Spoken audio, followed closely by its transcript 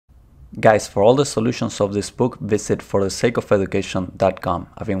Guys, for all the solutions of this book, visit forthesakeofeducation.com.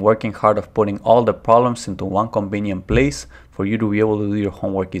 I've been working hard of putting all the problems into one convenient place for you to be able to do your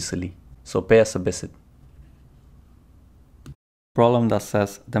homework easily. So pay us a visit. Problem that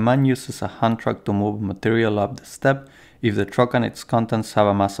says the man uses a hand truck to move material up the step. If the truck and its contents have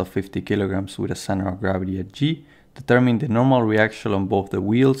a mass of 50 kilograms with a center of gravity at G, determine the normal reaction on both the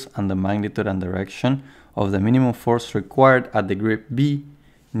wheels and the magnitude and direction of the minimum force required at the grip B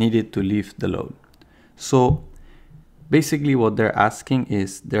needed to lift the load. So basically what they're asking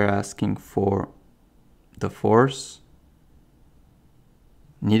is they're asking for the force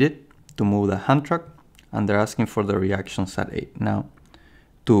needed to move the hand truck, and they're asking for the reactions at A now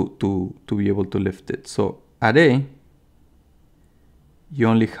to be able to lift it. So at A, you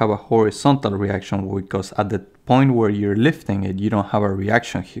only have a horizontal reaction because at the point where you're lifting it, you don't have a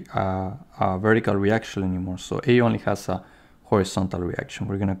reaction, a vertical reaction anymore. So A only has a horizontal reaction.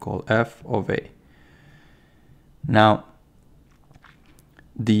 We're going to call F of A. Now,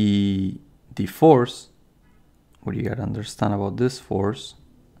 the force, what you got to understand about this force,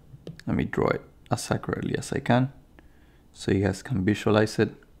 let me draw it as accurately as I can so you guys can visualize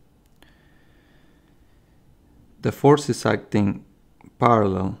it. The force is acting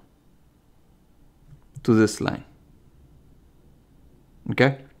parallel to this line.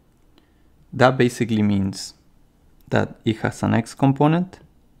 Okay? That basically means that it has an X component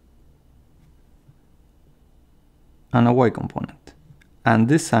and a Y component. And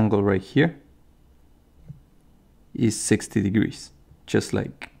this angle right here is 60 degrees, just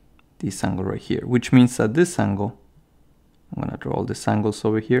like this angle right here, which means that this angle, I'm gonna draw all these angles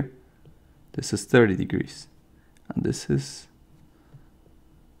over here, this is 30 degrees, and this is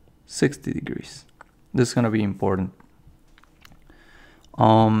 60 degrees. This is gonna be important.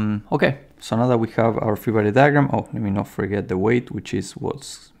 Okay, so now that we have our free body diagram, oh, let me not forget the weight, which is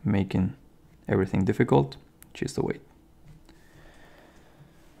what's making everything difficult, which is the weight.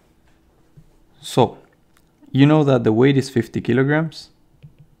 So, you know that the weight is 50 kilograms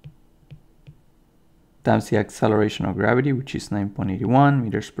times the acceleration of gravity, which is 9.81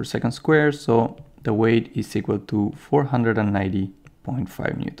 meters per second squared. So the weight is equal to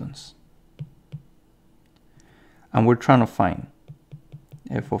 490.5 newtons. And we're trying to find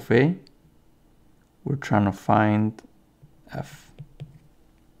F of A. We're trying to find F.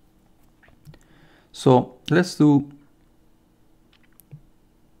 So let's do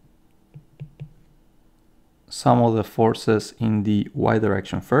some of the forces in the Y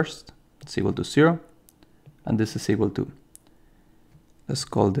direction first. It's equal to 0. And this is equal to, let's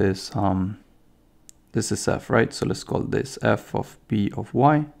call this, this is F, right? So let's call this F of B of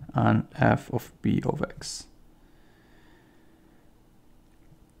Y and F of B of X.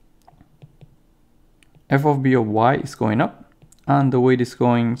 F of B of Y is going up and the weight is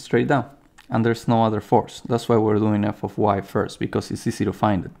going straight down and there's no other force. That's why we're doing F of Y first, because it's easy to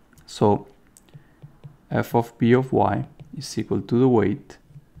find it. So F of B of Y is equal to the weight.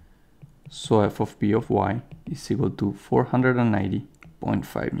 So F of B of Y is equal to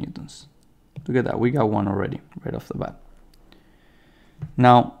 490.5 newtons. Look at that, we got one already right off the bat.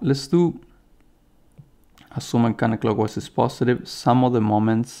 Now let's do, assuming counterclockwise is positive, sum of the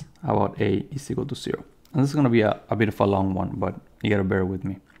moments about A is equal to 0. And this is going to be a bit of a long one, but you gotta bear with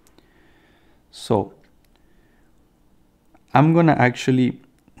me. So I'm gonna actually,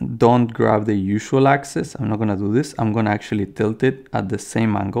 don't grab the usual axis. I'm not gonna do this. I'm gonna actually tilt it at the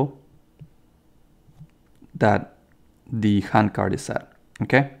same angle that the hand card is at,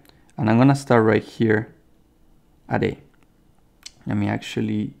 okay? And I'm gonna start right here at A. Let me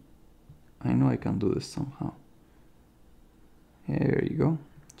actually, I know I can do this somehow. There you go.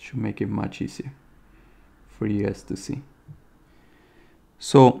 Should make it much easier for you guys to see.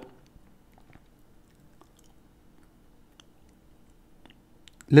 So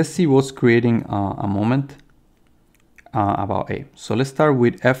let's see what's creating a moment about A. So let's start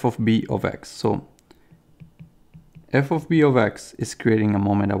with F of B of X. So F of B of X is creating a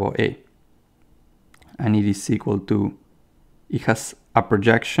moment about A, and it is equal to, it has a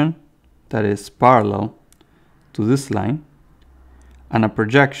projection that is parallel to this line and a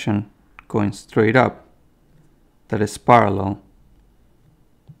projection going straight up that is parallel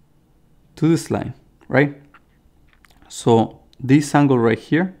to this line, right? So this angle right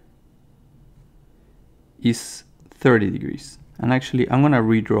here is 30 degrees. And actually I'm gonna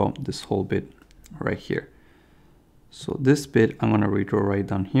redraw this whole bit right here. So this bit I'm gonna redraw right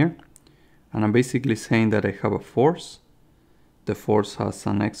down here. And I'm basically saying that I have a force. The force has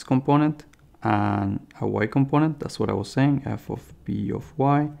an X component and a Y component. That's what I was saying, F of B of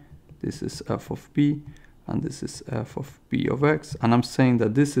Y. This is F of B, and this is f of b of x, and I'm saying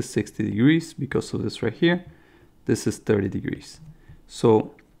that this is 60 degrees because of this right here. This is 30 degrees.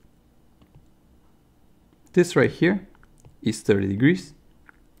 So this right here is 30 degrees,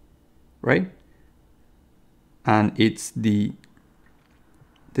 right? And this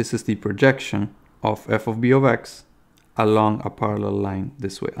is the projection of f of b of x along a parallel line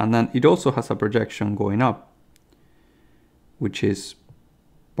this way. And then it also has a projection going up, which is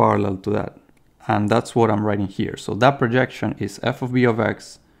parallel to that. And that's what I'm writing here. So that projection is f of b of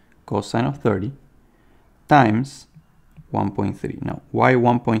x cosine of 30 times 1.3. Now, why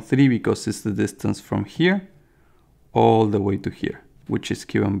 1.3? Because it's the distance from here all the way to here, which is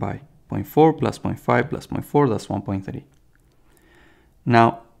given by 0.4 plus 0.5 plus 0.4, that's 1.3.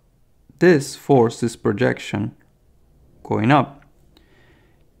 Now, this force, this projection going up,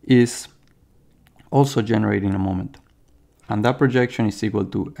 is also generating a moment. And that projection is equal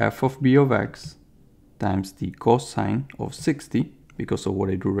to f of b of x times the cosine of 60, because of what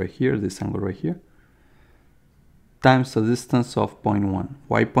I drew right here, this angle right here, times the distance of 0.1.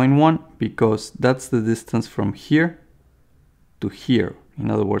 Why 0.1? Because that's the distance from here to here. In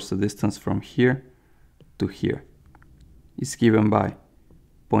other words, the distance from here to here is given by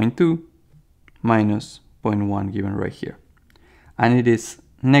 0.2 minus 0.1 given right here. And it is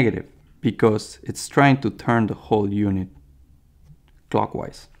negative because it's trying to turn the whole unit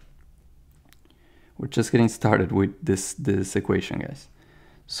clockwise. We're just getting started with this equation, guys.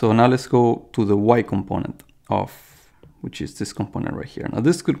 So now let's go to the y component which is this component right here. Now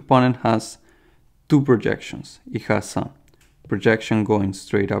this component has two projections. It has a projection going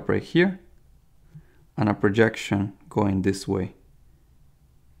straight up right here and a projection going this way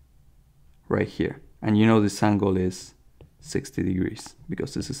right here. And you know this angle is 60 degrees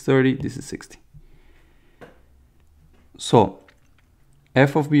because this is 30, this is 60. So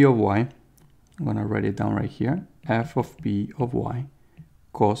f of b of y, I'm gonna write it down right here, f of b of y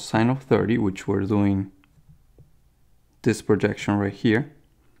cosine of 30, which we're doing this projection right here,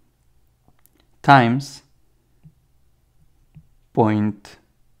 times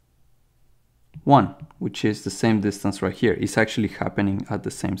 0.1, which is the same distance right here. It's actually happening at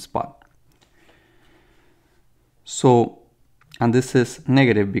the same spot. So, and this is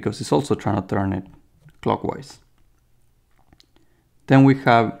negative because it's also trying to turn it clockwise. Then we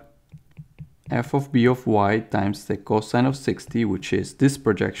have f of b of y times the cosine of 60, which is this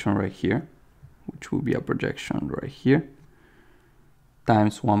projection right here, which will be a projection right here,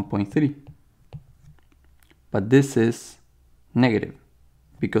 times 1.3. But this is negative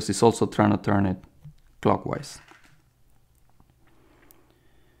because it's also trying to turn it clockwise.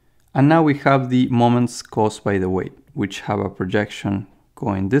 And now we have the moments caused by the weight, which have a projection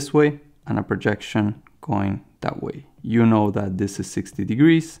going this way and a projection going that way. You know that this is 60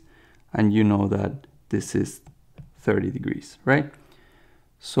 degrees and you know that this is 30 degrees, right?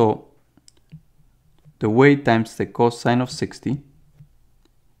 So the weight times the cosine of 60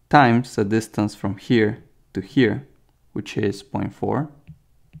 times the distance from here to here, which is 0.4,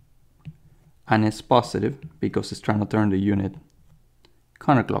 and it's positive because it's trying to turn the unit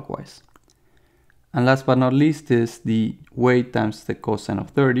counterclockwise. And last but not least is the weight times the cosine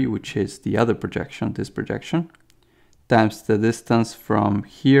of 30, which is the other projection, this projection, times the distance from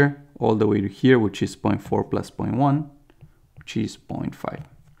here all the way to here, which is 0.4 plus 0.1, which is 0.5.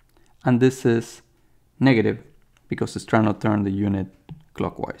 And this is negative because it's trying to turn the unit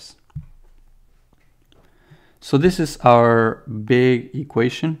clockwise. So this is our big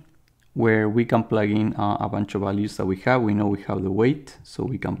equation where we can plug in a bunch of values that we have. We know we have the weight, so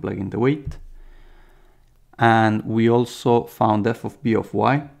we can plug in the weight. And we also found f of b of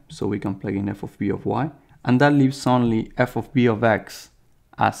y, so we can plug in f of b of y. And that leaves only f of b of x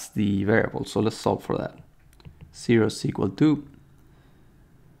as the variable. So let's solve for that. 0 is equal to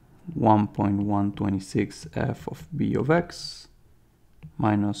 1.126 f of b of x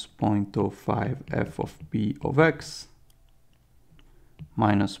minus 0.05 f of b of x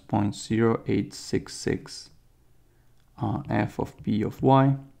minus 0.0866 f of b of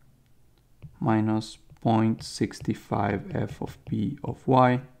y minus 0.65 f of b of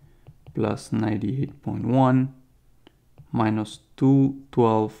y plus 98.1 minus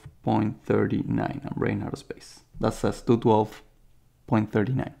 212.39. I'm running out of space. That says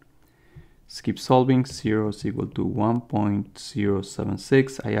 212.39. Let's keep solving. 0 is equal to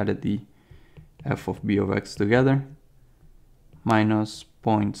 1.076. I added the f of b of x together. Minus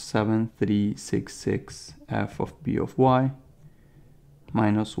 0.7366 f of b of y.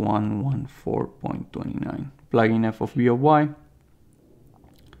 Minus 114.29. Plug in f of b of y.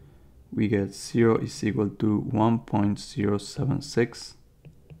 We get 0 is equal to 1.076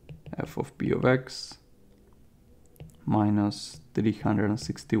 f of b of x minus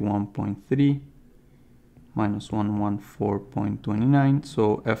 361.3 minus 114.29.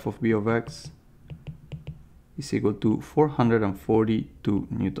 So f of b of x is equal to 442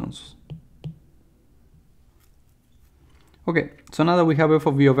 newtons. Okay, so now that we have f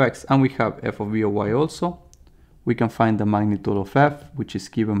of b of x and we have f of b of y also, we can find the magnitude of f, which is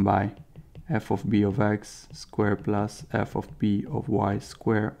given by f of b of x squared plus f of b of y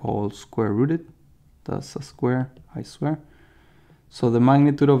squared, all square rooted. That's a square, I swear. So the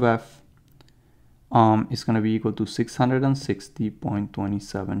magnitude of f is going to be equal to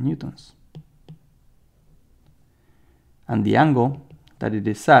 660.27 newtons. And the angle that it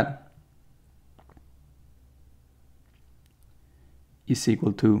is at is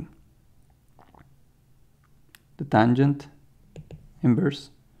equal to the tangent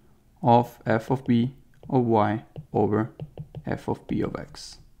inverse of f of b of y over f of b of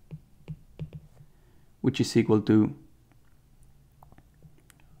x, which is equal to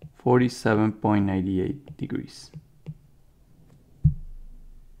 47.98 degrees.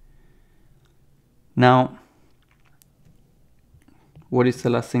 Now, what is the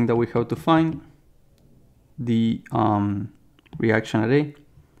last thing that we have to find? The reaction at A.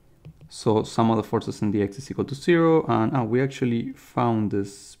 So sum of the forces in the x is equal to 0, and we actually found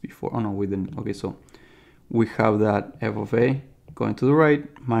this before. Oh no, we didn't. Okay, so we have that f of A going to the right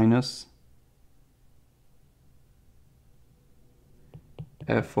minus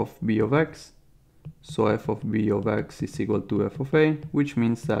f of b of x. So f of b of x is equal to f of A, which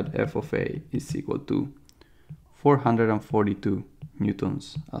means that f of A is equal to 442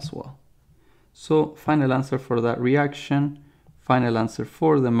 newtons as well. So final answer for that reaction, final answer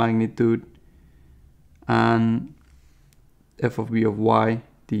for the magnitude, and f of b of y,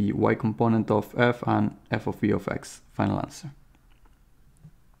 the y component of f, and f of b of x, final answer.